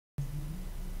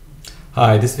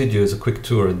Hi, this video is a quick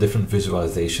tour of different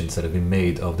visualizations that have been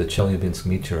made of the Chelyabinsk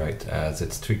meteorite as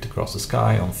it streaked across the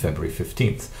sky on February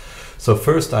 15th. So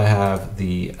first I have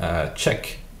the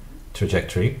Czech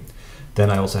trajectory, then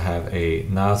I also have a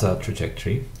NASA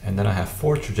trajectory, and then I have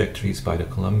 4 trajectories by the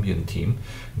Colombian team,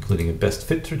 including a best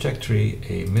fit trajectory,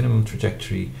 a minimum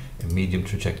trajectory, a medium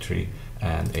trajectory,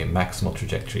 and a maximal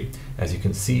trajectory. As you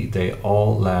can see, they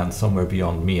all land somewhere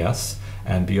beyond Mias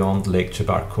and beyond Lake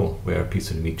Chebarko, where a piece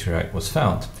of the meteorite was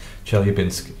found.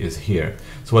 Chelyabinsk is here.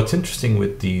 So what's interesting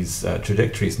with these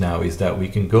trajectories now is that we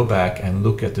can go back and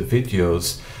look at the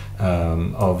videos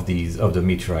of the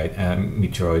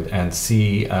meteoroid and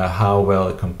see how well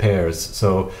it compares.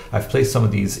 So I've placed some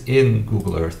of these in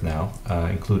Google Earth now,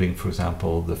 including, for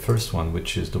example, the first one,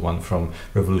 which is the one from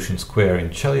Revolution Square in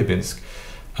Chelyabinsk.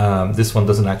 This one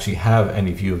doesn't actually have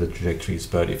any view of the trajectories,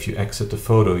 but if you exit the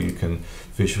photo, you can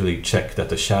visually check that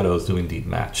the shadows do indeed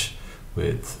match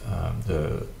with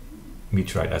the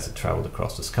meteorite as it traveled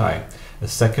across the sky. The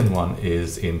second one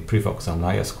is in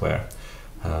Privokzalnaya Square.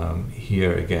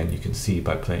 Here again, you can see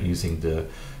by using the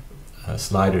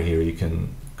slider here, you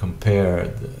can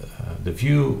compare the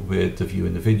view with the view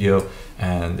in the video,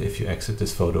 and if you exit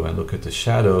this photo and look at the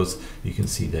shadows, you can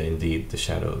see that indeed the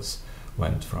shadows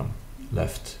went from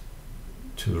left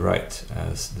to right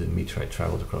as the meteorite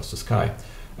traveled across the sky.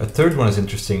 A third one is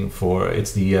interesting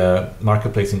it's the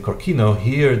marketplace in Korkino.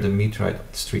 Here the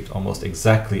meteorite streaked almost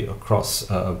exactly across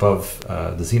above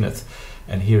the zenith,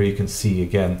 and here you can see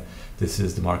again, this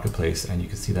is the marketplace, and you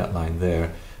can see that line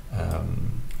there.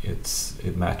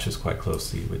 It matches quite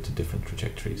closely with the different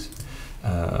trajectories.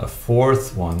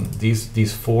 Fourth one,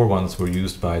 these 4 ones were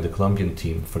used by the Colombian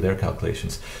team for their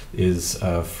calculations, is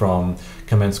from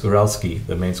Kamensk-Uralsky,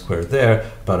 the main square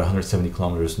there, about 170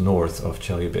 kilometers north of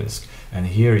Chelyabinsk. And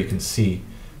here you can see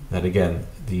that again,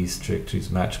 these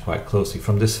trajectories match quite closely.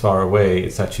 From this far away,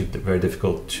 it's actually very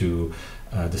difficult to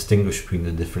distinguish between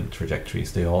the different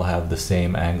trajectories. They all have the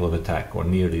same angle of attack, or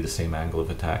nearly the same angle of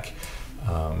attack.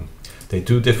 They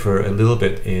do differ a little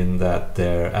bit in that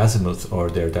their azimuth or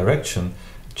their direction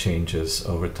changes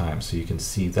over time. So you can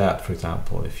see that, for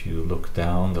example, if you look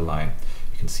down the line,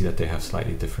 you can see that they have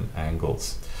slightly different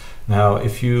angles. Now,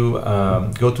 if you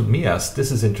go to Mias,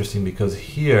 this is interesting because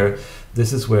here,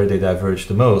 this is where they diverge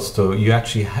the most. So you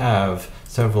actually have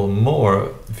several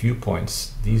more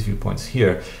viewpoints, these viewpoints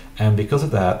here. And because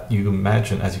of that, as you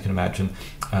can imagine,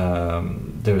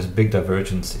 there's a big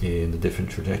divergence in the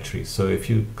different trajectories. So if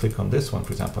you click on this one,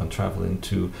 for example, and travel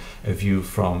into a view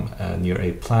from near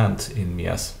a plant in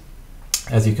Mias,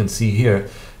 as you can see here,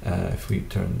 if we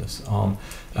turn this on,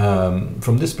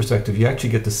 from this perspective, you actually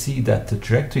get to see that the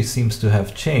trajectory seems to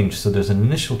have changed. So there's an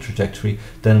initial trajectory,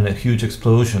 then a huge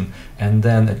explosion, and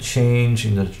then a change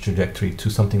in the trajectory to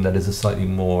something that is a slightly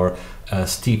more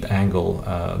steep angle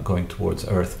going towards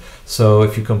Earth. So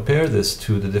if you compare this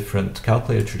to the different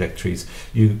calculated trajectories,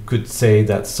 you could say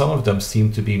that some of them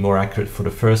seem to be more accurate for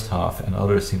the first half and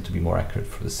others seem to be more accurate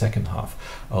for the second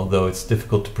half. Although it's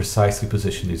difficult to precisely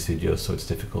position these videos, so it's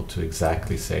difficult to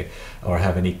exactly say or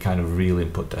have any kind of real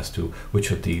input as to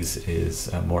which of these is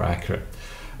more accurate.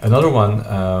 Another one,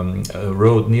 a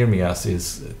road near Mias,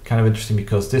 is kind of interesting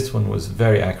because this one was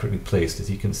very accurately placed. As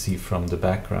you can see from the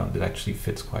background, it actually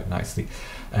fits quite nicely.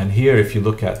 And here, if you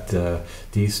look at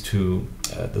these two,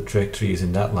 the trajectories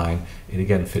in that line, it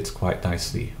again fits quite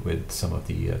nicely with some of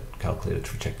the calculated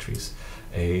trajectories.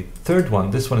 A third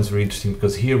one, this one is really interesting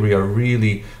because here we are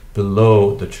really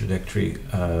below the trajectory,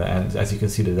 and as you can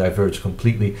see, they diverge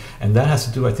completely, and that has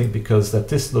to do, I think, because that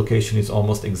this location is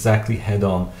almost exactly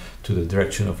head-on to the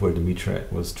direction of where the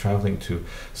meteorite was traveling to.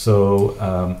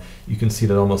 So you can see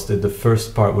that almost the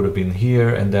first part would have been here,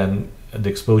 and then the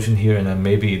explosion here, and then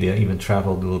maybe they even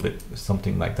traveled a little bit,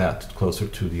 something like that, closer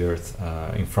to the Earth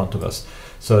in front of us.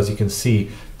 So as you can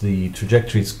see, the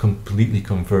trajectories completely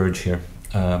converge here,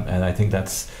 and I think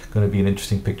that's going to be an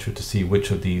interesting picture to see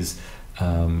which of these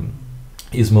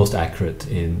is most accurate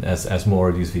as more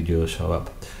of these videos show up.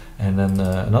 And then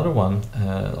another one,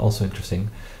 also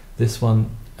interesting, this one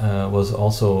was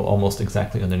also almost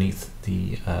exactly underneath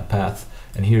the path,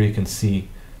 and here you can see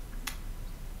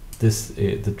this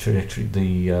the trajectory,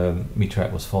 the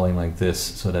meteorite was falling like this,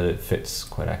 so that it fits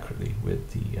quite accurately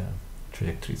with the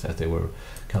trajectories as they were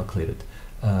calculated.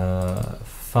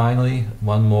 Finally,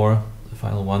 the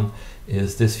final one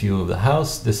is this view of the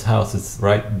house. This house is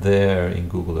right there in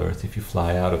Google Earth. If you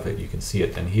fly out of it, you can see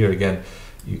it. And here again,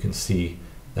 you can see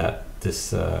that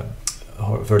this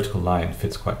vertical line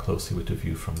fits quite closely with the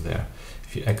view from there.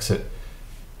 If you exit,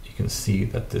 you can see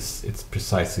that it's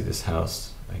precisely this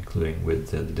house, including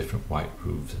with the different white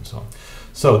roofs and so on.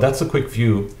 So that's a quick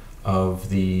view of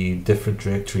the different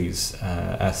trajectories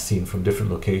as seen from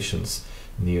different locations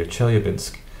near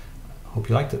Chelyabinsk. Hope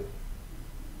you liked it.